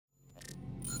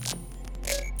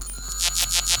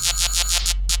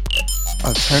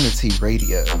Alternative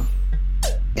Radio,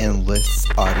 Endless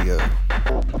Audio.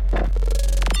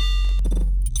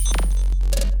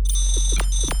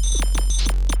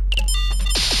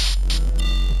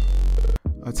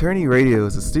 Attorney Radio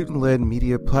is a student-led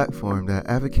media platform that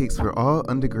advocates for all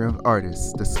underground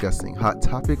artists discussing hot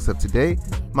topics of today,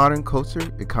 modern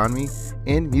culture, economy,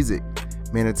 and music.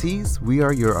 Manatees, we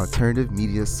are your alternative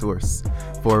media source.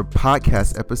 For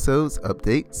podcast episodes,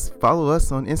 updates, follow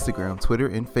us on Instagram, Twitter,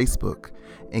 and Facebook.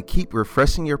 And keep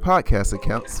refreshing your podcast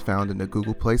accounts found in the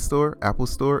Google Play Store, Apple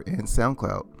Store, and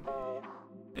SoundCloud.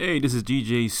 Hey, this is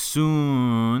DJ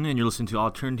Soon, and you're listening to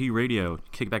Alternative Radio.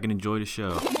 Kick back and enjoy the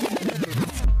show.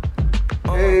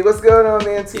 Hey, what's going on,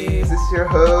 Mantees? It's your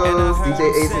host,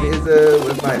 DJ Aiden Izzo,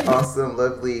 with my awesome,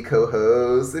 lovely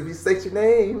co-host. If you state your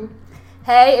name.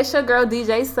 Hey, it's your girl,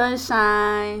 DJ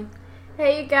Sunshine.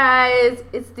 Hey, you guys,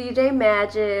 it's DJ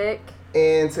Magic.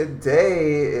 And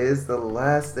today is the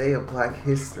last day of Black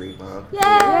History Month. Yay!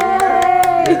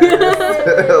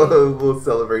 A little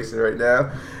celebration right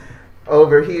now.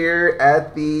 Over here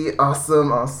at the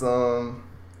awesome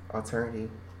Attorney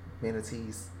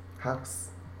Manatees house.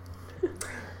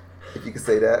 If you can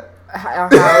say that.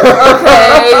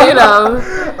 Okay, you know.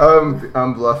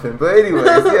 I'm bluffing. But anyways,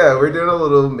 yeah, we're doing a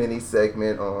little mini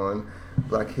segment on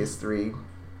Black History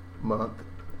Month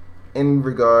in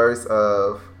regards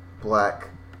of Black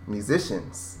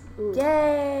musicians.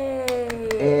 Yay!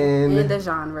 And the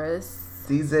genres.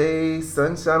 DJ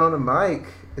Sunshine on the mic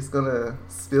is gonna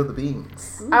spill the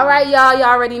beans. All right, y'all. Y'all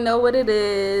already know what it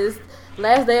is.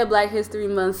 Last day of Black History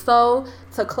Month. So,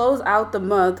 to close out the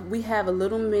month, we have a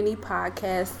little mini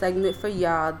podcast segment for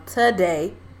y'all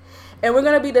today. And we're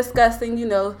going to be discussing,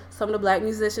 some of the Black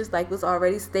musicians, like was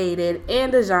already stated,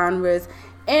 and the genres,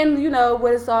 and,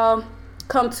 what it's all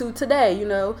come to today,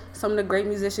 some of the great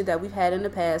musicians that we've had in the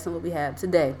past and what we have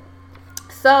today.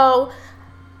 So,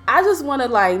 I just want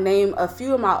to, name a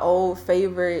few of my old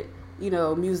favorite,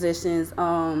 musicians.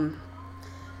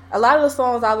 A lot of the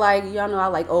songs I like, y'all know I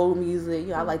like old music.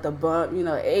 I like the bump,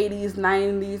 80s,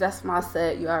 90s. That's my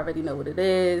set. You already know what it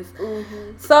is.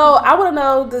 Mm-hmm. So I want to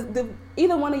know,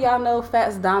 either one of y'all know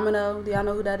Fats Domino? Do y'all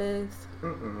know who that is?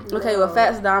 Mm-mm. Okay, well,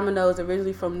 Fats Domino is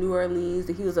originally from New Orleans.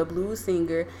 He was a blues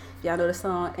singer. Y'all know the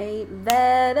song, Ain't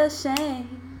That a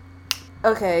Shame?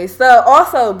 Okay, so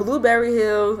also Blueberry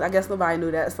Hill. I guess nobody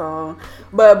knew that song.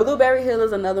 But Blueberry Hill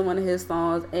is another one of his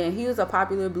songs. And he was a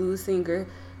popular blues singer.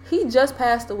 He just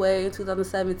passed away in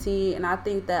 2017, and I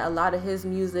think that a lot of his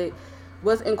music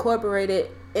was incorporated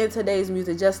in today's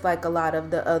music, just like a lot of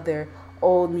the other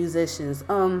old musicians.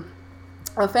 A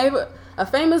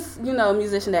famous,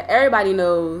 musician that everybody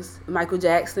knows, Michael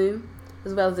Jackson,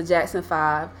 as well as the Jackson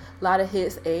 5. A lot of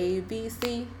hits, A, B,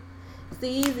 C. It's the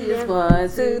easiest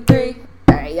 1, 2, 3.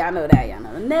 All right, y'all know that. Y'all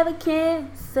know. Never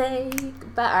can say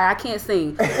goodbye. All right, I can't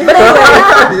sing. But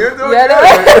anyway, you're doing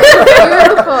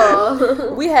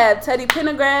beautiful. We have Teddy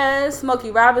Pendergrass,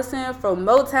 Smokey Robinson, from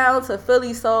Motown to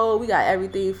Philly Soul. We got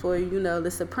everything for you.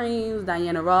 The Supremes,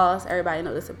 Diana Ross. Everybody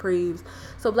know the Supremes.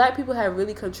 So Black people have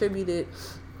really contributed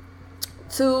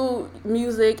to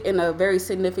music in a very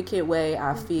significant way,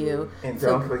 I feel. And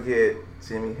don't forget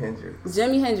Jimi Hendrix.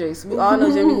 Jimi Hendrix. We all know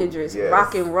Jimi Hendrix. Yes.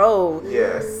 Rock and roll.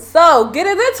 Yes. So,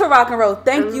 getting into rock and roll.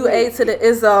 Thank you, A to the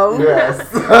Izzo. Yes.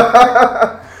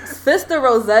 Sister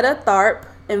Rosetta Tharpe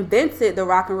invented the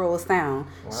rock and roll sound.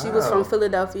 Wow. She was from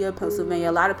Philadelphia, Pennsylvania.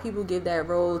 A lot of people give that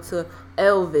role to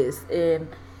Elvis and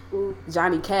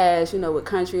Johnny Cash, with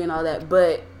country and all that.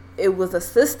 But it was a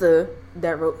sister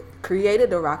that created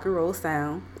the rock and roll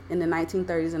sound in the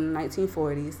 1930s and the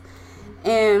 1940s.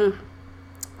 And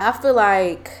I feel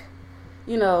like,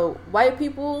 white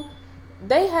people,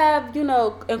 they have,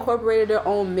 incorporated their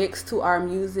own mix to our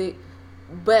music,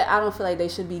 but I don't feel like they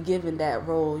should be given that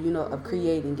role, of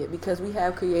creating it, because we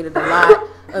have created a lot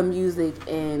of music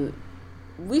and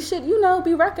we should,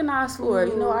 be recognized for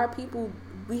it. Our people,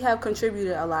 we have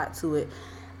contributed a lot to it.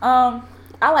 I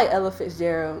like Ella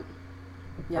Fitzgerald.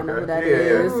 Y'all know who that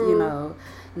is,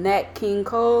 Nat King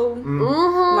Cole.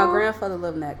 Mm-hmm. My grandfather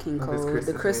loved Nat King Cole.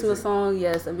 The Christmas song,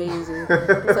 yes, amazing.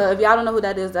 So if y'all don't know who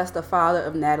that is, that's the father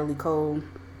of Natalie Cole.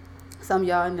 Some of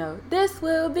y'all know. This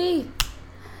will be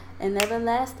an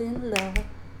everlasting love.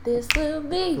 This will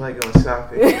be. Like going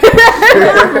shopping.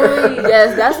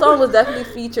 Yes, that song was definitely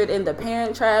featured in The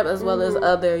Parent Trap as well as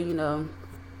other,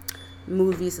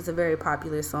 movies. It's a very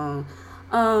popular song.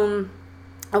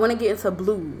 I want to get into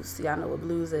blues. Y'all know what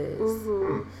blues is.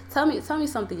 Mm-hmm. Tell me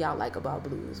something y'all like about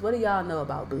blues. What do y'all know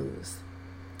about blues?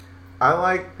 I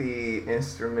like the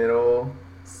instrumental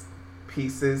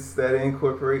pieces that it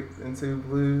incorporates into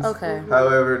blues. Okay.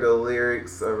 However, the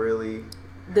lyrics are really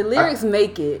The lyrics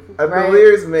make it. The right?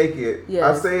 lyrics make it.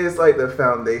 Yes. I say it's like the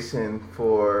foundation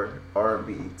for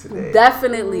R&B today.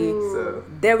 Definitely. So.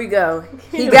 There we go.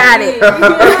 He got it.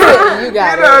 You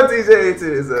got You know it. DJ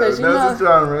too, so knows his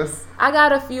genres. I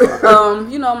got a few,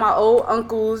 my old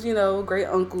uncles, great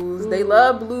uncles. They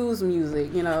love blues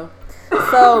music,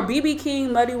 So B.B.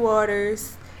 King, Muddy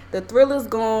Waters, The Thriller's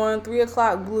Gone, 3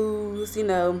 O'Clock Blues,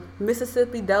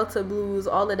 Mississippi Delta Blues,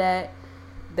 all of that.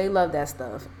 They love that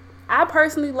stuff. I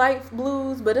personally like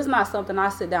blues, but it's not something I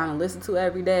sit down and listen to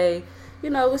every day.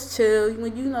 It's chill.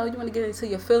 When you want to get into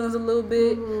your feelings a little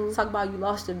bit, talk about you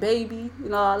lost your baby,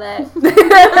 all that.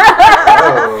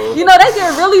 Oh. They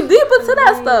get really deep into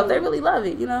that stuff. They really love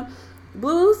it,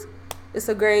 Blues, it's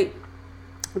a great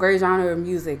genre of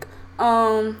music.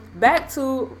 Back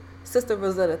to Sister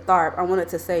Rosetta Tharpe, I wanted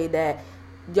to say that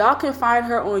y'all can find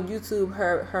her on YouTube.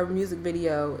 Her music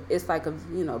video, it's like a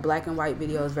black and white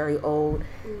video. It's very old.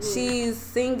 She's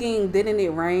singing "Didn't It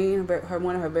Rain,"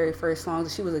 one of her very first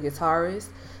songs. She was a guitarist,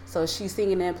 so she's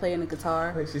singing and playing the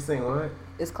guitar. Wait, she sing what?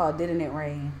 It's called "Didn't It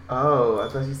Rain." Oh, I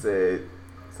thought she said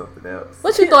something else.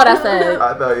 What you thought I said?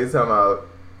 I thought you were talking about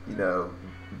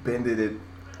bended it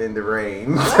in the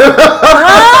rain. Okay,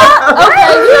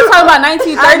 you were talking about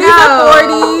 1930s and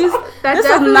 40s. That This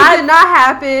definitely is not- did not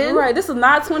happen. Right, this is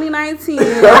not 2019. I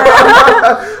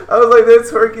was like, they're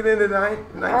twerking in the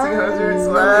 1900s.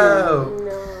 Wow. No.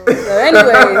 So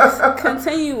anyways,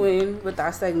 continuing with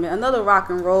our segment, another rock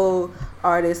and roll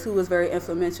artist who was very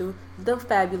influential, the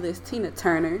fabulous Tina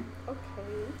Turner. Okay.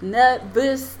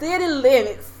 Nutbush City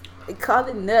Limits. They call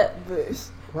it Nutbush.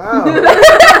 Wow.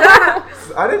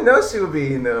 I didn't know she would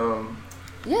be in the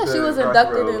Yeah, she The was rock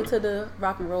inducted and roll. into the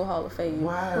Rock and Roll Hall of Fame.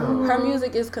 Wow. Her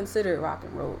music is considered rock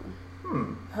and roll.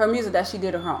 Her music that she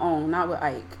did on her own, not with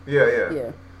Ike. Yeah.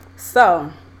 Yeah. So,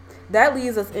 that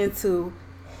leads us into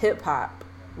hip hop.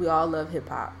 We all love hip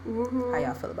hop. How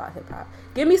y'all feel about hip hop?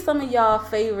 Give me some of y'all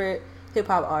favorite hip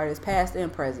hop artists, past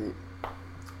and present.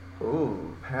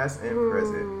 Ooh, past and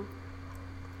present.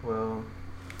 Well,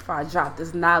 Before I drop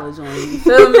this knowledge on you, you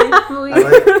feel me?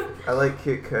 I like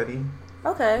Kid Cudi.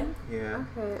 Okay. Yeah.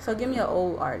 Okay. So give me an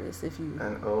old artist if you,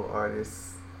 An old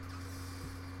artist.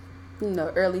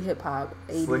 early hip hop,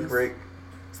 80s. Slick Rick.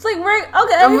 Slick Rick.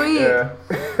 Okay. Yeah.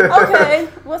 Okay.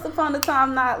 Once upon a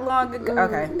time, not long ago.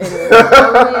 Okay. Anyway.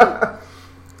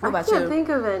 What about I can't you? think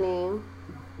of any.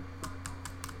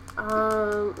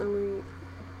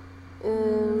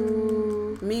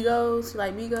 Migos. You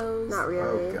like Migos? Not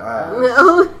really. Oh God.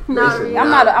 No, not should really. I'm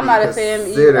not a fan.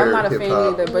 I'm not a fan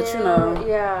hip-hop. either. But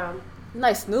Yeah. you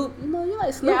like Snoop. You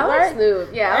like Snoop, Yeah, I right? like Snoop.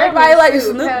 Yeah, Everybody likes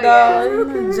Snoop Hell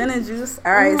Dogg. yeah. Gin and juice.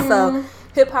 All right. So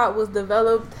hip hop was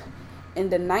developed in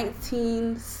the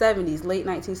 1970s, late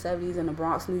 1970s, in the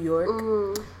Bronx, New York,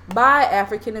 by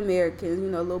African Americans.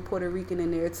 A little Puerto Rican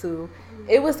in there too.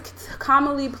 It was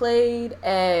commonly played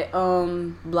at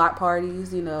block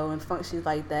parties, and functions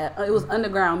like that. It was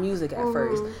underground music at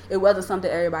first. It wasn't something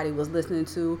everybody was listening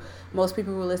to. Most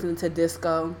people were listening to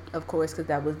disco, of course, because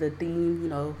that was the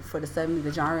theme, for the 70s,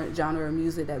 the genre of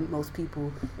music that most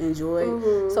people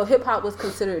enjoyed. So hip hop was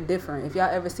considered different. If y'all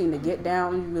ever seen The Get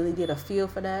Down, you really get a feel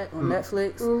for that on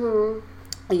Netflix, and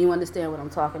you understand what I'm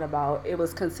talking about. It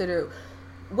was considered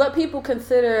what people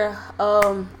consider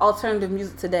alternative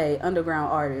music today, underground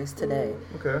artists today.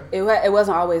 Okay. It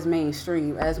wasn't always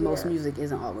mainstream, as most music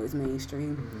isn't always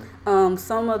mainstream.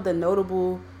 Some of the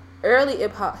notable early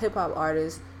hip hop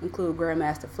artists include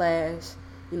Grandmaster Flash,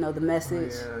 The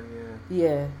Message. Oh,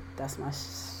 Yeah, that's my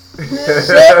shit.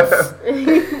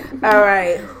 All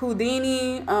right,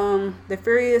 Houdini, The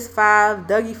Furious Five,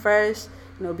 Dougie Fresh,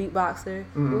 beatboxer,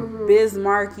 Biz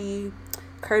Markie,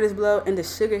 Curtis Blow, and the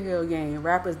Sugar Hill Gang,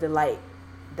 Rapper's Delight.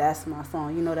 That's my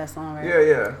song. You know that song, right?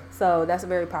 Yeah. So that's a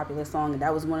very popular song, and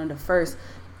that was one of the first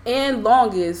and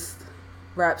longest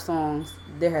rap songs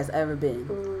there has ever been.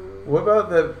 What about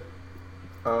the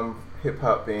hip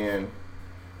hop band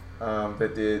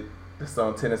that did the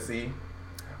song Tennessee?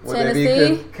 Would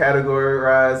they be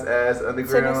categorized as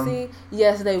underground? Tennessee?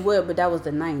 Yes, they would, but that was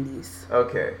the 90s.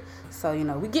 Okay. So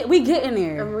we get in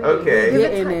there. Okay. We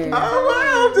get in there. Oh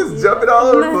wow, I'm just jumping all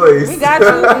over the place. We got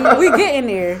you. We get in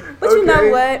there. But you know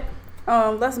Okay.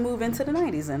 what? Let's move into the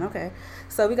 90s then. Okay.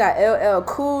 So we got LL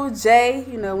Cool J,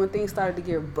 when things started to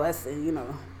get busted,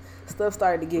 stuff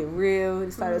started to get real.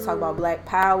 They started to talk about Black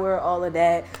Power, all of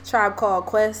that. Tribe Called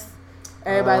Quest.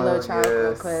 Everybody loved Tribe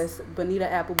Called Quest.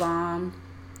 Bonita Applebaum.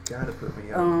 Gotta put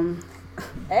me on.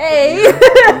 Hey.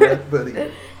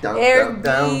 Buddy. Eric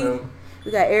B.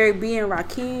 We got Eric B and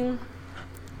Rakim.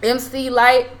 MC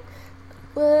Light.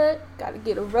 What? Gotta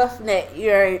get a rough neck.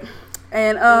 You right.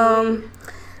 And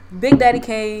Big Daddy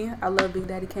Kane. I love Big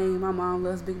Daddy Kane. My mom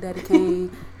loves Big Daddy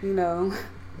Kane. You know.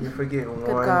 You forget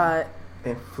Good one God.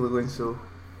 influential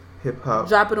hip hop.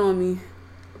 Drop it on me.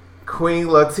 Queen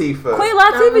Latifah. Queen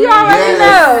Latifah, you already Yes.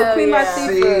 know. Queen Yeah. Latifah.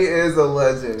 She is a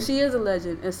legend. She is a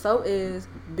legend, and so is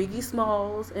Biggie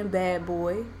Smalls and Bad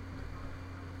Boy,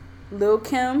 Lil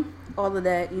Kim, all of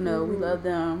that. You know, we love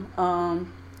them.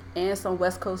 And some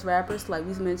West Coast rappers like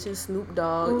we mentioned, Snoop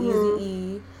Dogg,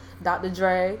 Eazy-E, Dr.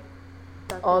 Dre,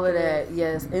 all of that.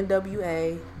 Yes,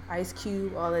 NWA, Ice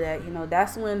Cube, all of that. You know,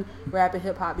 that's when rap and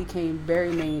hip hop became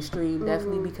very mainstream.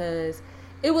 Definitely because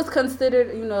it was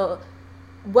considered, you know,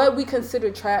 what we consider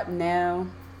trap now,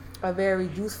 a very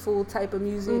youthful type of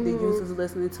music. The youth was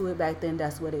listening to it back then.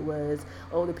 That's what it was.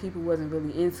 Older people wasn't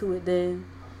really into it then.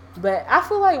 But I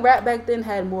feel like rap back then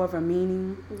had more of a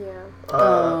meaning. Yeah.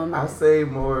 I say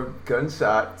more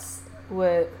gunshots.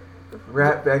 What?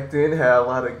 Rap back then had a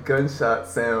lot of gunshot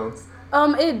sounds.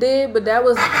 It did, but that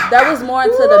was more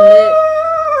into the mid.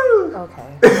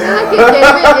 Okay. I can give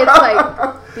it. It's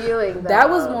like feeling That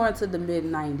was more into the mid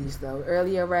 90s though.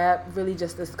 Earlier rap really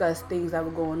just discussed things that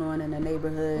were going on in the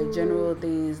neighborhood, general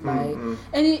things like,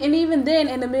 and even then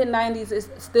in the mid 90s,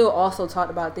 it still also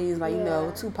talked about things like, you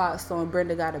know, Tupac's song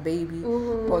 "Brenda Got a Baby"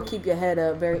 or "Keep Your Head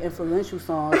Up," very influential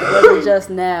songs. It wasn't just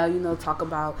now, you know, talk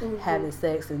about having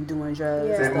sex and doing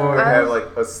drugs. They more had like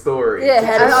a story. Yeah, it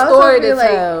had I a also story feel to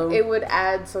tell. like it would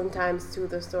add sometimes to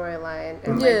the storyline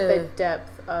and like the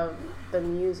depth of the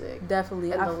music.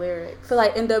 Definitely. And the lyrics. I feel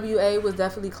like NWA was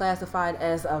definitely classified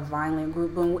as a violent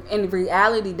group, but in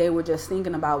reality, they were just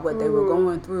thinking about what they were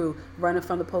going through, running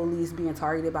from the police, being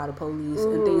targeted by the police,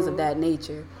 and things of that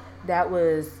nature. That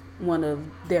was one of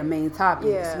their main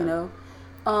topics, you know?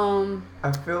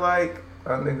 I feel like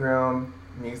underground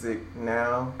music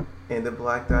now in the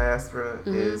Black diaspora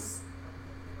is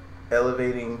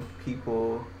elevating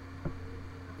people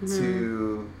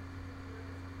to,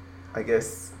 I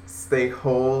guess, stay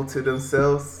whole to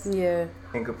themselves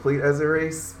and complete as a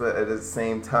race, but at the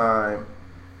same time,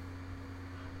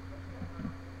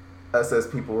 us as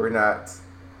people, we're not,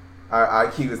 our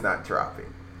IQ is not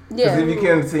dropping. Because if you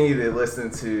continue to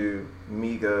listen to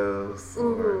Migos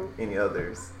or any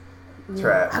others,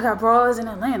 trap. I got bras in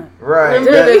Atlanta. Right. You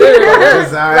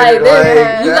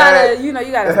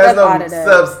gotta step out of that.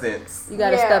 Substance. You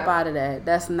gotta step out of that.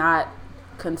 That's not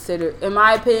considered, in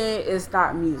my opinion, it's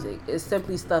not music. It's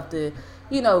simply stuff to,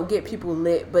 you know, get people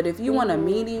lit. But if you want a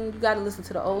meaning, you gotta listen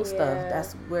to the old stuff.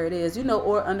 That's where it is, you know,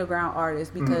 or underground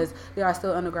artists, because there are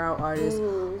still underground artists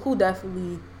who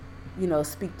definitely, you know,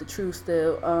 speak the truth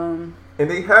still. And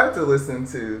they have to listen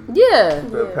to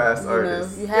the past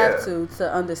artists. You have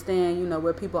to understand, you know,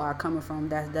 where people are coming from.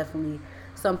 That's definitely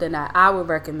something that I would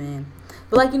recommend.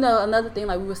 But like, you know, another thing,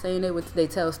 like we were saying, they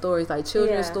tell stories like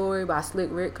Children's Story by Slick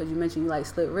Rick, because you mentioned you like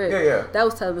Slick Rick. That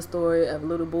was telling the story of a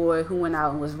little boy who went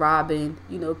out and was robbing,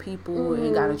 you know, people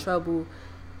and got in trouble.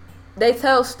 They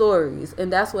tell stories,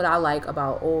 and that's what I like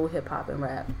about old hip hop and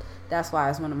rap. That's why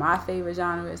it's one of my favorite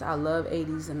genres. I love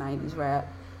 80s and 90s rap.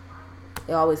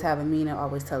 They always have a meaning,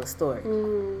 always tell a story.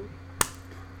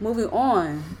 Moving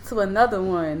on to another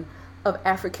one of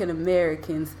African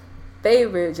Americans'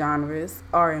 favorite genres,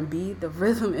 R&B, the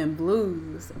rhythm and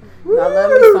blues. I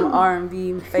love me some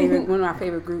R&B. One of my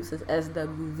favorite groups is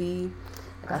SWV.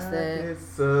 Like I said,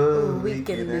 so weak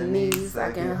in the knees,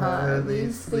 I can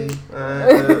hardly sleep.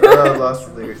 I lost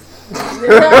the lyrics.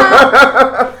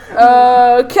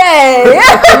 Okay.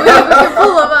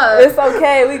 Full of us. It's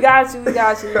okay. We got you,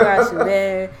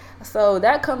 man. So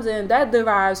that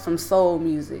derives from soul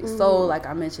music. Soul, like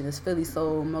I mentioned, is Philly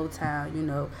soul, Motown, you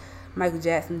know, Michael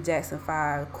Jackson, Jackson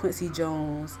 5, Quincy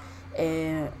Jones,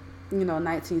 and, you know,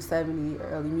 1970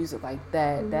 early music like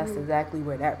that. That's exactly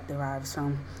where that derives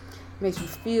from. Makes you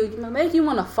feel, you know, make you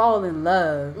want to fall in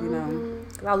love, you know.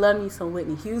 I love me some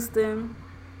Whitney Houston.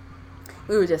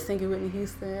 We were just singing Whitney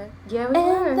Houston. Yeah, we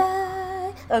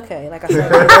were. Okay, like I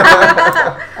said.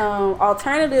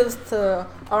 Alternatives to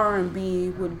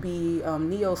R&B would be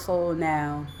neo soul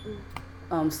now,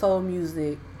 soul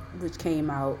music, which came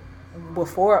out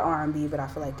before R&B, but I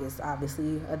feel like it's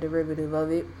obviously a derivative of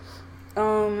it.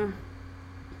 And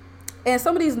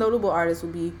some of these notable artists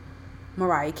would be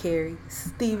Mariah Carey,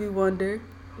 Stevie Wonder.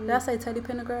 Did I say Teddy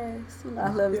Pendergrass? You know, I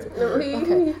love it.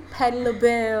 Okay. Patti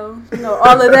LaBelle. You know,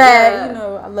 all of that. You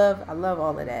know, I love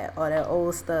all of that. All that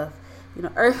old stuff. You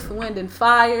know, Earth, Wind, and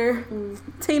Fire.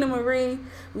 Tina Marie.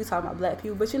 We talking about black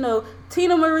people, but you know,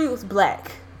 Tina Marie was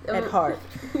black at heart.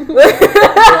 For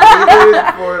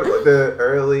the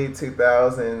early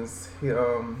 2000s,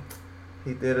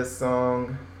 he did a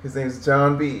song His name's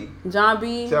John B. John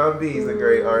B. John B is a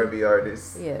great R&B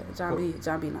artist. Yeah, John B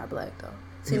not black though.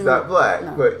 He's not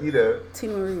black, but you know.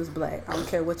 Tina Marie was black. I don't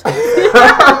care what y'all say.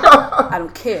 I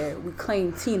don't care. We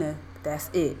claim Tina. That's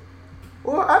it.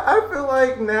 Well, I feel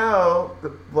like now the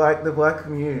black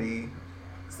community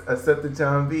accepted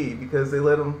John B because they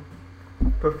let him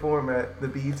perform at the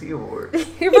BET Awards.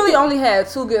 He really only had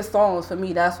 2 good songs for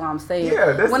me. That's what I'm saying.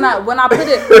 Yeah, that's when I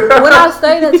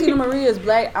say that Tina Marie is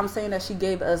black, I'm saying that she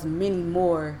gave us many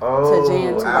more to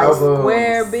jam to, like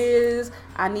Square Biz,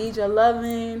 I Need Your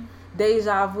Lovin',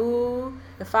 Deja Vu,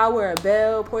 If I Were a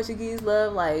Belle, Portuguese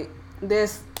Love. Like,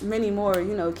 there's many more,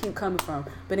 you know, keep coming from.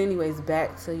 But anyways,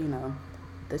 back to, you know,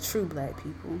 the true black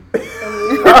people.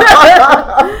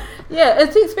 Yeah,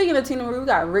 and speaking of Tina Marie, we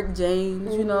got Rick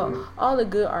James, you know, all the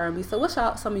good R&B. So what's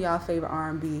some of y'all favorite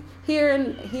R&B here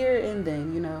and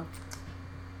then, you know?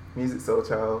 Music Soul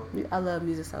Child. I love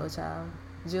Music Soul Child.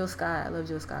 Jill Scott, I love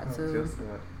Jill Scott too. Jill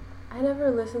Scott. I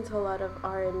never listened to a lot of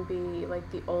R&B,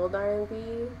 like the old R&B.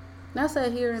 And I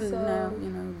said here and now, you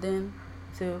know, then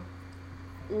too.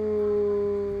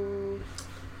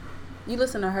 You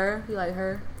listen to her? You like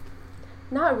her?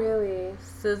 Not really.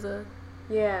 SZA.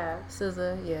 Yeah.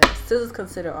 SZA, yeah. SZA's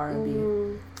considered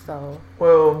R&B. So.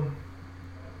 Well,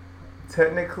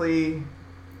 technically,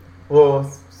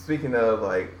 speaking of,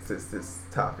 like, since this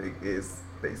topic is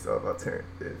based off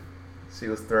alternative, she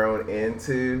was thrown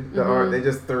into the art. They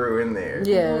just threw in there.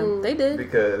 Yeah, they did.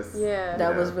 Because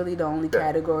that was really the only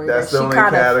category that's that the she only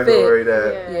kind of category fit.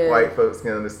 that white folks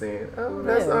can understand. Oh,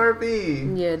 that's R&B.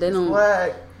 Yeah, they don't.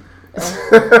 Black.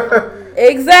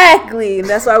 Exactly.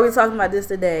 That's why we're talking about this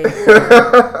today.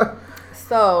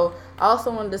 So, I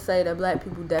also wanted to say that black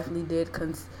people definitely did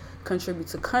contribute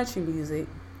to country music.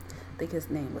 I think his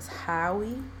name was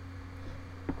Howie.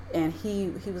 And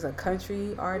he was a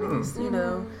country artist, you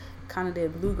know, kind of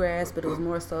did bluegrass, but it was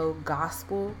more so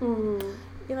gospel.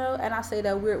 You know, and I say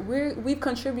that we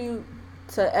contribute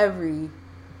to every,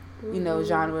 you know,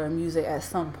 genre of music at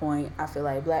some point. I feel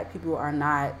like black people are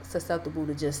not susceptible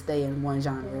to just stay in one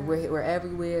genre. We're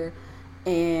everywhere.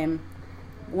 And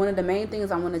one of the main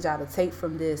things I wanted y'all to take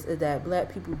from this is that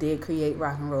black people did create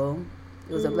rock and roll.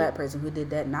 It was a black person who did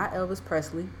that, not Elvis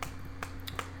Presley.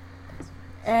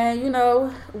 And, you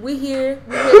know, we here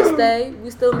to stay. We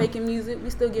still making music.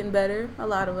 We still getting better, a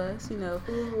lot of us, you know.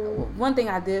 One thing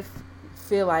I did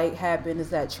feel like happened is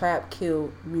that trap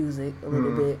killed music a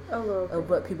little bit of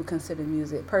what people consider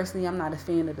music. Personally, I'm not a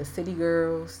fan of the City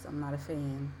Girls. I'm not a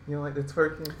fan. You don't like the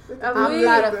twerking? I'm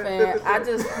not a fan. I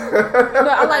just, you know,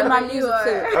 I like my music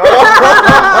too.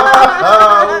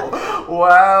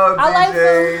 Wow, I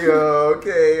DJ.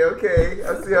 Okay. I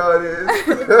see how it is.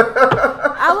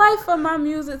 I like for my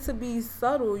music to be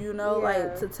subtle, you know,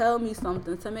 like to tell me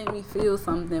something, to make me feel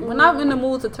something. When I'm in the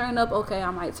mood to turn up, okay,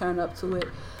 I might turn up to it.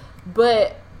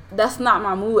 But that's not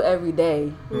my mood every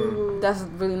day. That's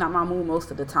really not my mood most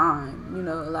of the time. You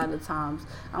know, a lot of the times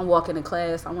I'm walking to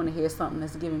class, I want to hear something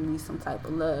that's giving me some type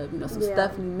of love. You know, some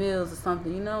Stephanie Mills or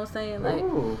something. You know what I'm saying? Like,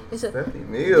 it's Stephanie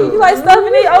Mills. Do you like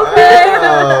Stephanie? Okay.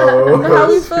 Wow. You know how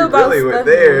we feel about really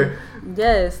Stephanie. There.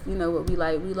 Yes, you know what we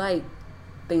like. We like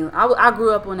things. I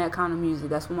grew up on that kind of music.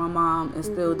 That's what my mom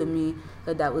instilled in me,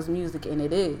 that was music, and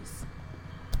it is.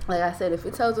 Like I said, if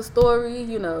it tells a story,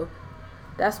 you know,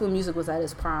 that's when music was at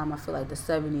its prime. I feel like the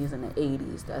 70s and the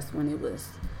 80s. That's when it was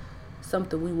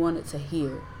something we wanted to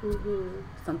hear.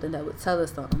 Something that would tell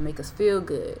us something, make us feel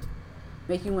good,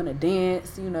 make you want to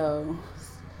dance, you know,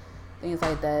 things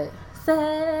like that.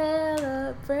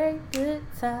 Celebrate good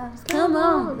times. Come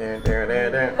on.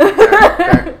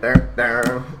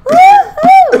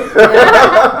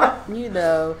 You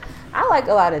know, I like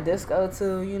a lot of disco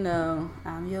too. You know,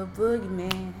 I'm your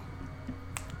boogeyman.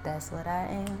 That's what I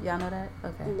am. Y'all know that?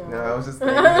 Okay. No, I was just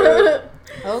thinking.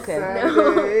 Okay.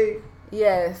 Saturday,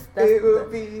 yes. it will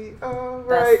be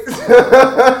alright.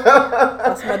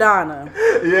 That's Madonna.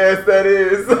 Yes, that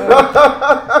is.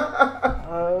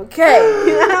 Okay.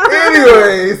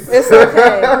 Anyways. It's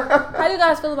okay. How do you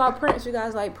guys feel about Prince? You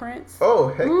guys like Prince? Oh,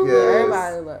 heck yes.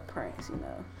 Everybody love Prince, you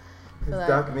know. His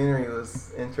documentary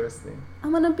was interesting.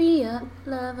 I'm gonna be a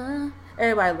lover.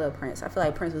 Everybody love Prince. I feel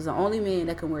like Prince was the only man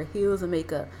that can wear heels and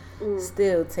makeup,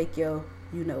 still take your,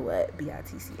 you know what,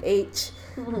 BITCH.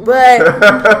 But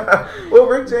well,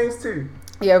 Rick James too.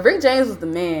 Yeah, Rick James was the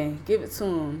man. Give it to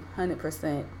him,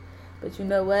 100%. But you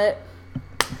know what?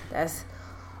 That's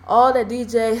all that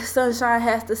DJ Sunshine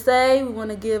has to say. We want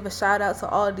to give a shout out to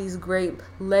all these great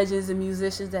legends and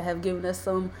musicians that have given us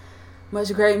so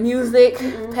much great music,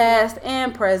 past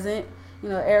and present. You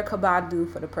know, Erykah Badu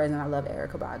for the present. I love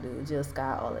Erykah Badu, Jill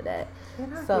Scott, all of that.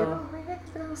 So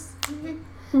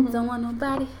Don't want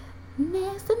nobody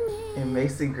next to me. And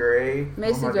Macy Gray.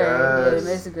 Macy oh Gray. gosh. Yeah,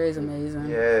 Macy Gray's amazing.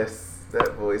 Yes,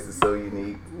 that voice is so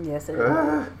unique. Yes, it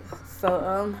is.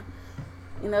 So,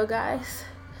 guys,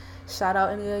 shout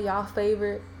out any of y'all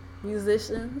favorite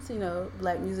musicians,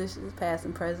 black musicians, past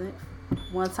and present.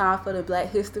 One time for the Black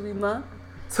History Month.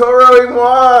 Toro y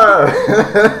Moi.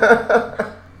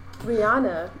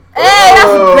 Rihanna. Hey,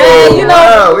 that's bad.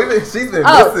 Wow, she's been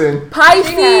missing.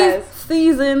 Pisces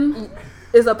season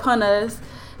is upon us.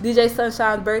 DJ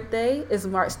Sunshine's birthday is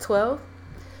March 12th.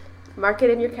 Mark it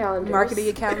in your calendars. Mark it in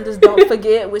your calendars. Don't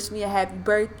forget. Wish me a happy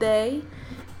birthday.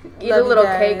 Eat a little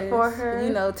cake for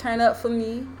her. Turn up for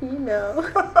me.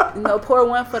 Pour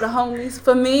one for the homies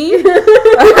for me.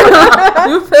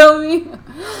 You feel me?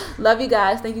 Love you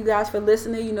guys. Thank you guys for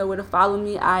listening. You know where to follow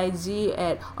me. IG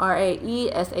at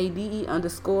RAESADE_.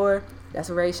 That's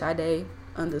Ray Sade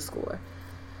 _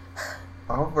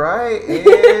 All right,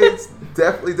 and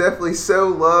definitely show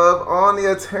love on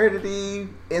the Eternity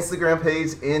Instagram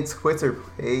page and Twitter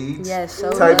page. Yes,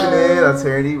 show Typing love. in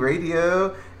Eternity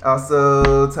Radio.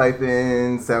 Also type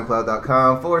in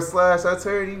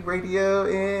soundcloud.com/Eternity Radio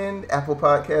and Apple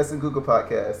Podcasts and Google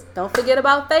Podcasts. Don't forget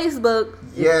about Facebook.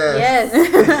 Yes.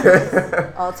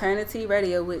 Alternity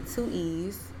Radio with 2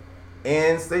 E's.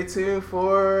 And stay tuned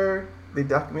for the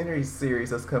documentary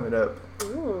series that's coming up.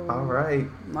 Ooh. All right.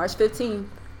 March 15th.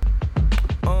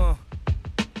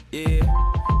 Yeah.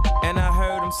 And I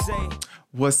heard him say,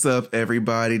 What's up,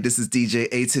 everybody? This is DJ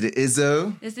A to the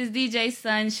Izzo. This is DJ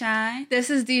Sunshine. This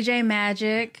is DJ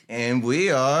Magic. And we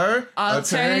are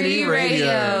Alternity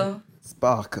Radio.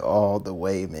 Spock all the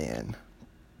way, man.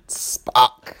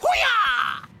 Spock.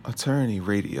 Hoo-yah! Eternity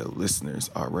Radio listeners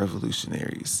are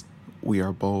revolutionaries. We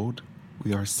are bold.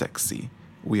 We are sexy.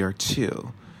 We are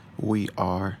chill. We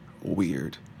are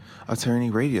weird. Eternity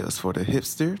Radio is for the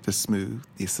hipster, the smooth,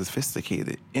 the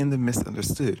sophisticated, and the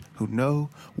misunderstood who know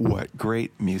what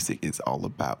great music is all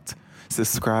about.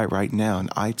 Subscribe right now on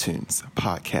iTunes,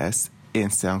 podcasts, and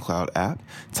SoundCloud app,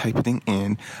 typing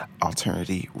in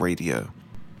Eternity Radio.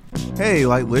 Hey,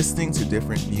 like listening to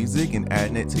different music and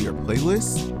adding it to your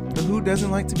playlist? But who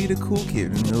doesn't like to be the cool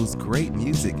kid who knows great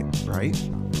music, right?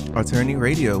 Eternity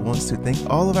Radio wants to thank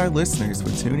all of our listeners for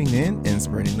tuning in and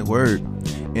spreading the word.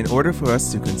 In order for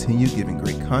us to continue giving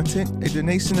great content, a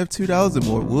donation of $2 or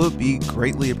more would be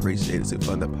greatly appreciated to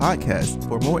fund the podcast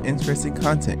for more interesting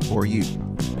content for you.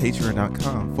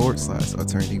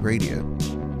 Patreon.com/Eternity Radio.